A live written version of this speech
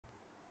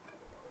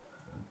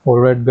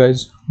Alright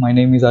guys, my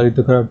name is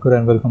Aditya Kharadkar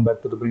and welcome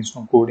back to the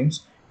Brainstorm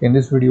Codings. In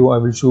this video I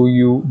will show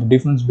you the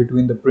difference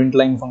between the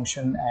Println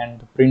function and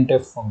the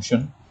printf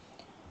function.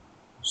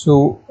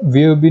 So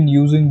we have been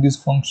using these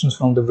functions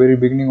from the very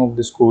beginning of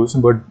this course,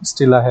 but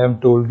still I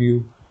haven't told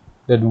you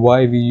that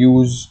why we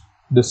use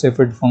the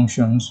separate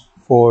functions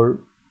for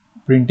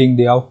printing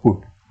the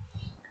output.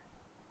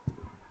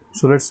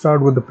 So let's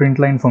start with the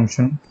Println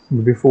function.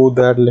 Before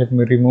that, let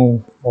me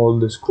remove all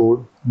this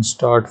code and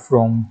start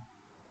from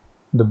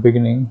the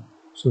beginning.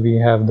 So we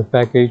have the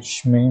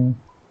package main,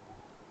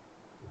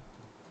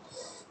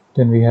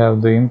 then we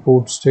have the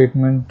import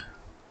statement,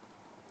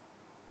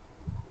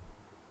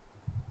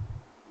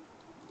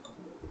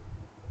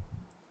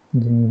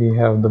 then we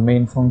have the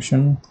main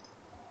function.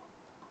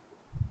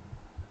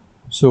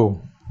 So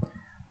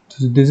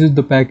this is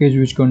the package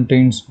which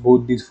contains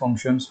both these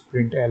functions,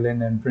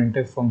 println and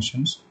printf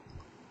functions.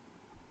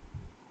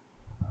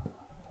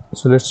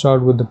 So let's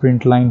start with the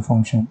println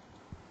function.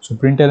 So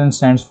println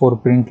stands for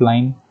print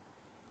line.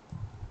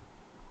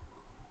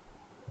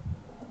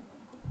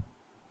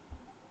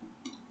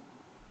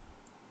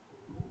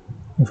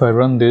 If I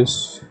run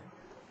this,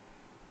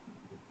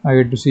 I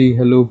get to see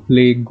hello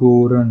play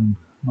go run,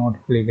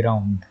 not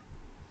playground.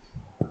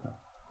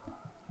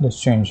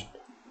 Let's change it.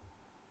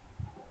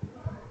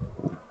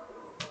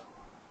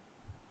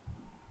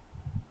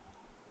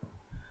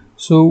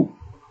 So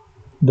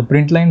the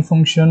println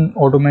function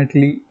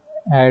automatically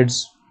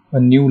adds a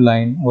new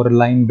line or a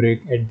line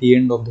break at the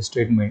end of the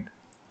statement.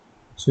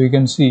 So you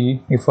can see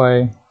if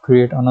I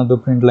create another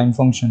println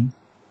function,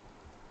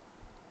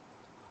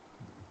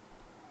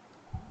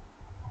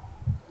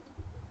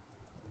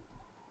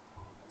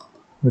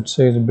 which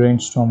says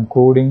Brainstorm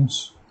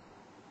Codings,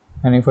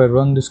 and if I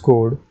run this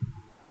code,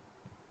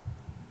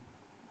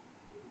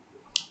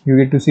 you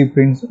get to see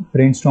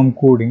Brainstorm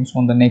Codings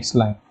on the next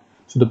line.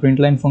 So the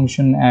println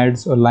function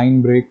adds a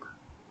line break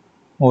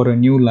or a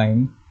new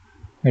line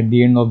at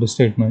the end of the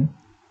statement,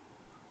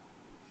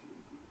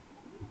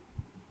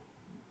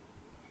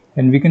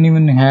 and we can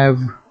even have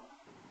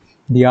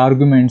the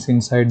arguments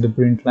inside the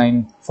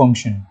println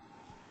function.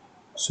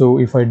 So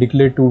if I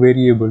declare two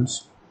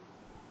variables,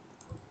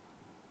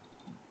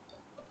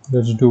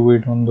 let's do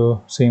it on the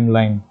same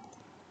line,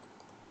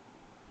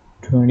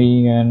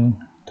 20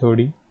 and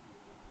 30.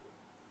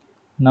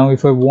 Now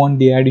if I want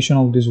the addition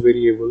of this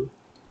variable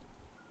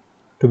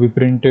to be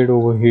printed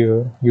over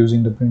here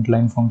using the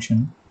println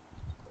function,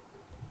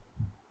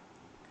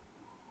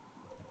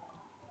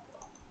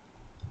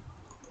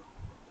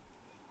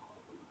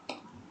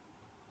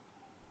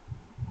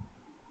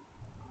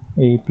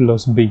 a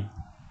plus b.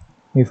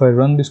 If I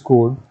run this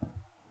code,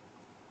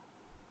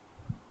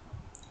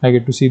 I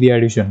get to see the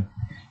addition.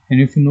 And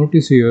if you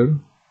notice here,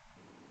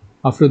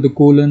 after the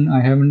colon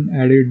I haven't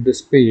added the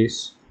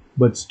space,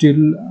 but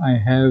still I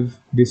have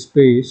this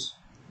space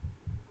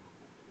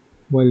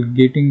while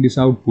getting this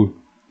output.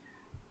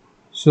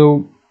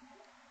 So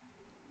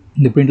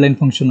the println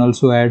function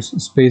also adds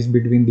space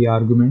between the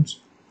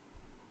arguments.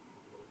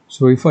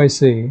 So if I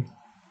say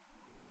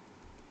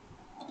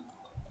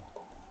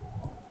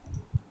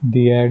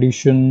the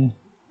addition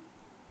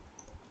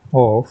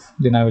of,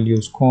 then I will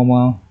use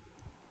comma,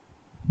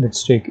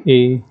 let's take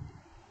a,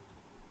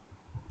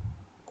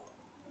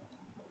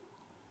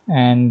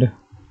 and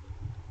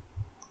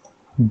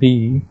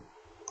b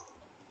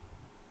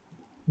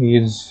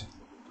is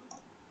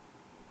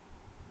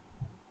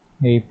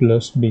a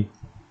plus b.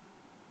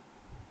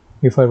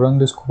 If I run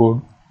this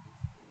code,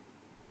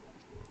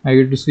 I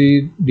get to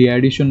see the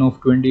addition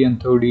of 20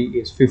 and 30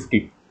 is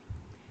 50,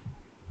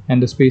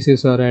 and the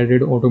spaces are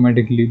added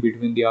automatically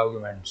between the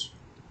arguments.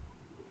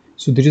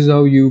 So this is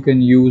how you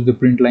can use the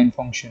println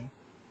function.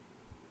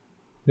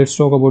 Let's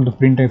talk about the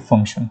printf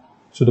function.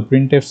 So the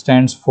printf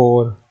stands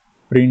for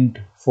print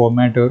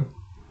formatter.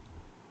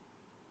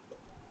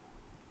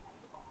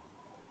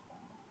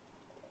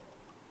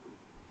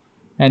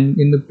 And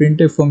in the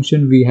printf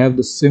function we have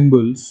the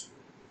symbols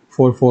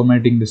for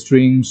formatting the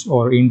strings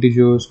or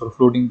integers or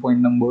floating point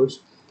numbers,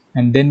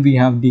 and then we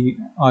have the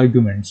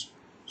arguments.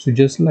 So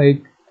just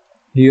like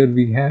here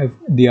we have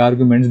the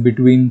arguments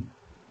between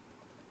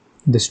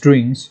the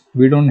strings,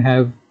 we don't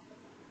have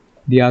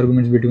the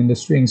arguments between the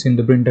strings in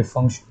the printf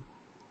function.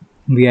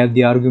 We have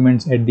the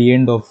arguments at the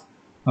end of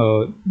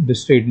the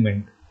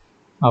statement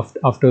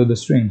after the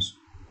strings.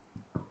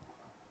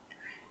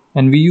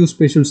 And we use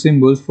special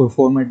symbols for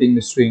formatting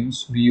the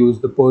strings. We use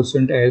the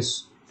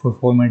 %s for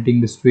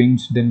formatting the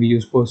strings, then we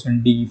use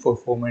 %d for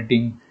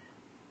formatting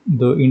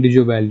the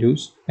integer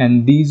values,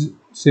 and these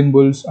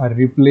symbols are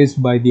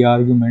replaced by the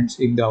arguments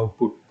in the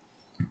output.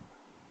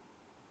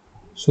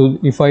 So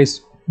if I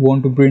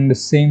want to print the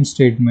same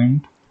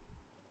statement,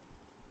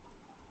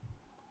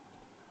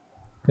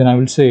 then I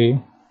will say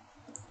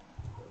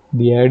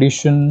the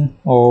addition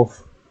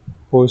of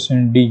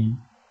 %d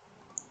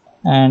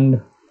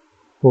and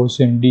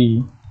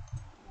 %d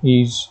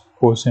is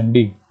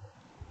 %d.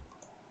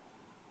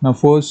 Now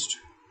first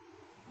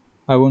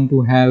I want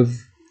to have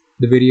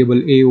the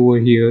variable a over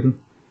here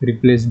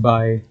replacing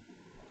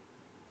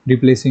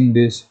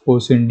this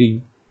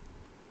 %d.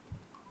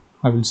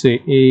 I will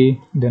say A,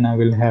 then I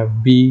will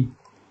have B,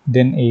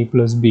 then A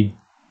plus B.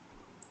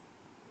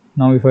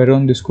 Now if I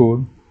run this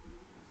code,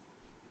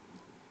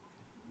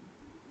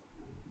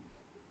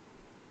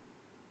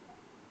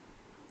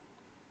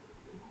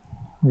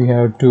 we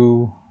have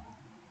to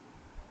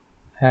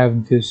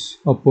have this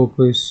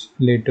uppercase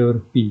letter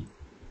P.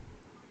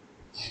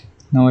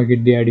 Now I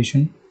get the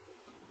addition.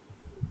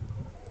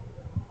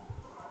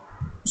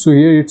 So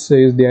here it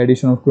says the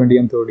addition of 20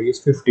 and 30 is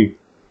 50.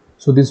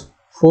 So this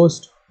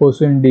first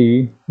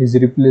 %d is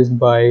replaced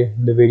by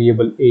the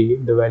variable a,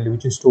 the value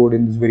which is stored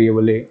in this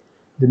variable a.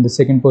 Then the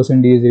second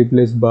 %d is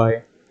replaced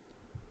by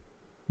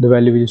the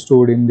value which is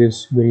stored in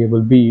this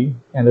variable b,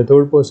 and the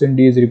third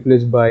 %d is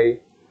replaced by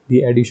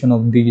the addition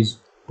of these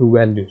two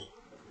values.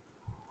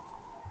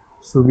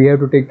 So we have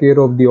to take care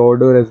of the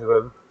order as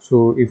well.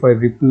 So if I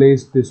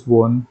replace this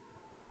one,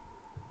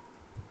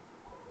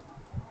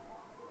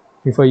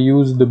 if I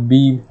use the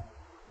b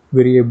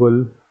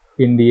variable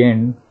in the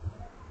end,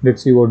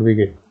 let's see what we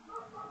get.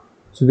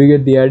 So we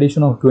get the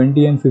addition of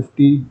 20 and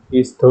 50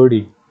 is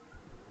 30,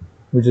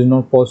 which is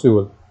not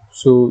possible.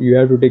 So you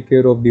have to take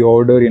care of the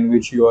order in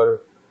which you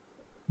are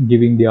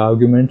giving the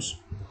arguments.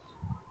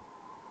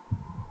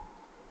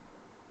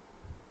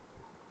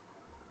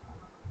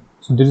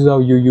 So this is how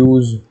you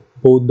use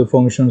both the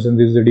functions, and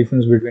this is the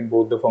difference between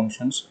both the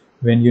functions.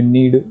 When you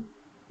need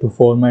to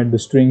format the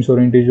strings or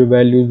integer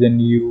values, then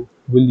you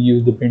will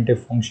use the printf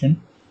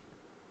function,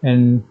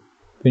 and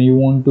when you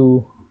want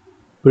to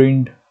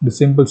print the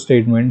simple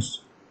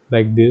statements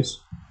like this,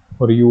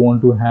 or you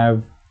want to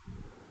have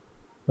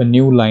a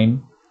new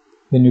line,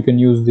 then you can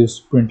use this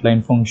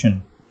println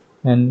function.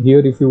 And here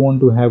if you want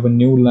to have a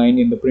new line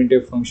in the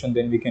printf function,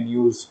 then we can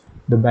use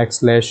the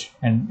backslash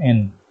and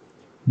n.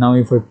 Now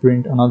if I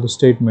print another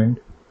statement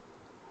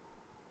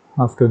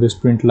after this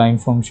println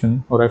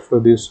function or after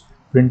this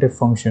printf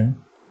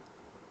function,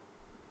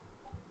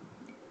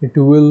 it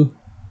will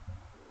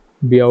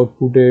be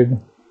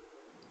outputted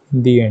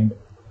in the end.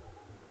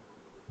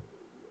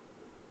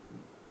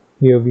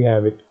 Here we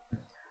have it.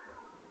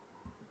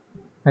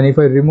 And if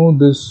I remove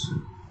this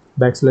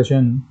backslash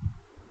n,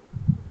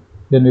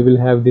 then we will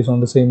have this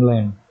on the same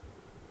line.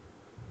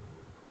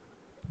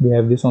 We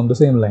have this on the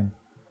same line.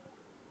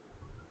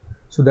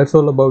 So that's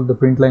all about the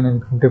println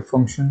and printf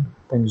function.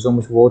 Thank you so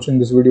much for watching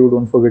this video.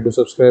 Don't forget to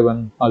subscribe,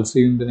 and I'll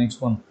see you in the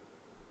next one.